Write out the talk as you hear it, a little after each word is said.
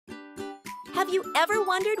Have you ever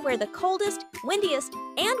wondered where the coldest, windiest,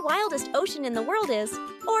 and wildest ocean in the world is?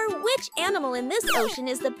 Or which animal in this ocean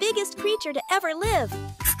is the biggest creature to ever live?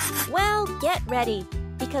 Well, get ready,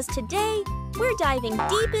 because today we're diving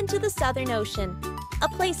deep into the Southern Ocean, a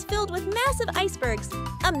place filled with massive icebergs,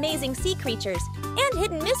 amazing sea creatures, and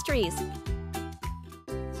hidden mysteries.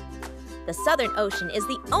 The Southern Ocean is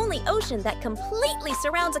the only ocean that completely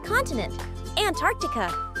surrounds a continent,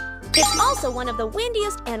 Antarctica. It's also one of the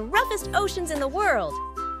windiest and roughest oceans in the world.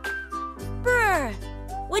 Brr!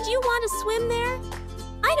 Would you want to swim there?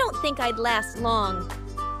 I don't think I'd last long.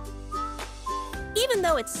 Even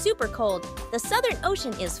though it's super cold, the Southern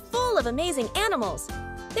Ocean is full of amazing animals.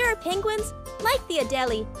 There are penguins, like the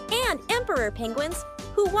Adelie, and emperor penguins,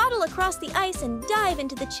 who waddle across the ice and dive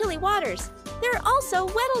into the chilly waters. There are also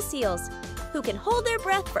Weddell seals, who can hold their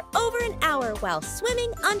breath for over an hour while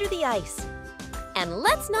swimming under the ice. And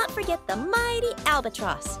let's not forget the mighty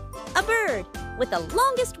albatross, a bird with the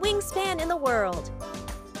longest wingspan in the world.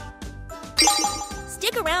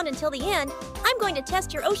 Stick around until the end. I'm going to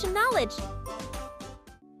test your ocean knowledge.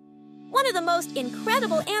 One of the most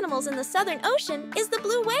incredible animals in the Southern Ocean is the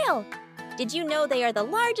blue whale. Did you know they are the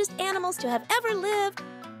largest animals to have ever lived?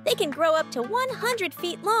 They can grow up to 100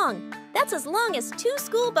 feet long. That's as long as 2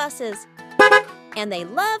 school buses. And they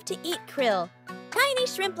love to eat krill, tiny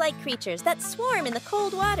shrimp-like creatures that swarm in the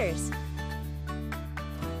cold waters.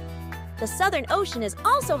 The Southern Ocean is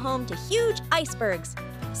also home to huge icebergs,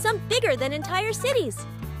 some bigger than entire cities.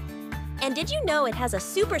 And did you know it has a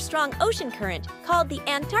super strong ocean current called the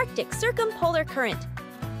Antarctic Circumpolar Current?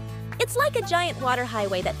 It's like a giant water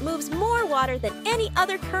highway that moves more water than any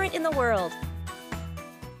other current in the world.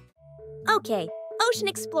 Okay, ocean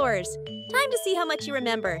explorers, time to see how much you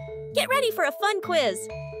remember. Get ready for a fun quiz.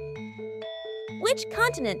 Which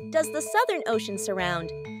continent does the Southern Ocean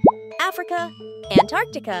surround? Africa,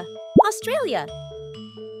 Antarctica, Australia?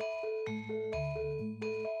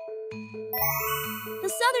 The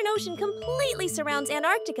Southern Ocean completely surrounds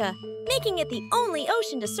Antarctica, making it the only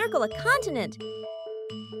ocean to circle a continent.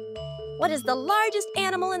 What is the largest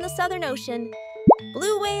animal in the Southern Ocean?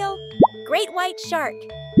 Blue whale, great white shark,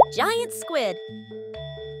 giant squid.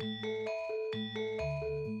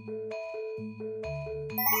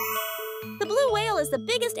 The blue whale is the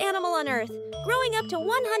biggest animal on Earth, growing up to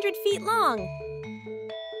 100 feet long.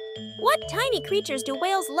 What tiny creatures do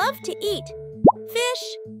whales love to eat?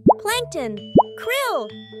 Fish, plankton, krill.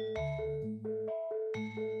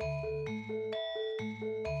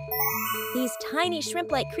 These tiny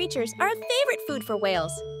shrimp-like creatures are a favorite food for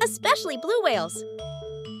whales, especially blue whales.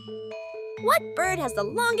 What bird has the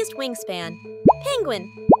longest wingspan?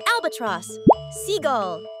 Penguin, albatross,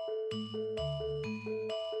 seagull.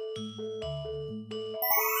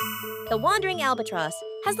 The wandering albatross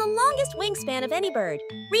has the longest wingspan of any bird,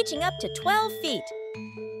 reaching up to 12 feet.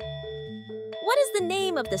 What is the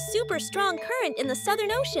name of the super strong current in the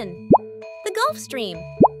Southern Ocean? The Gulf Stream,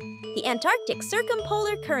 the Antarctic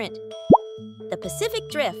Circumpolar Current, the Pacific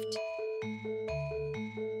Drift.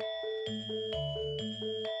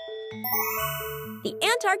 The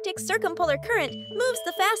Antarctic Circumpolar Current moves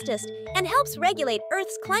the fastest and helps regulate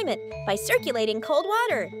Earth's climate by circulating cold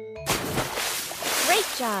water. Great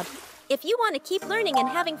job! If you want to keep learning and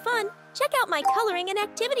having fun, check out my coloring and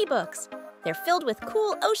activity books. They're filled with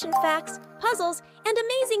cool ocean facts, puzzles, and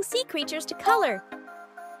amazing sea creatures to color.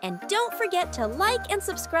 And don't forget to like and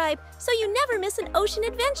subscribe so you never miss an ocean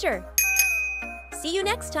adventure. See you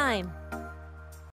next time!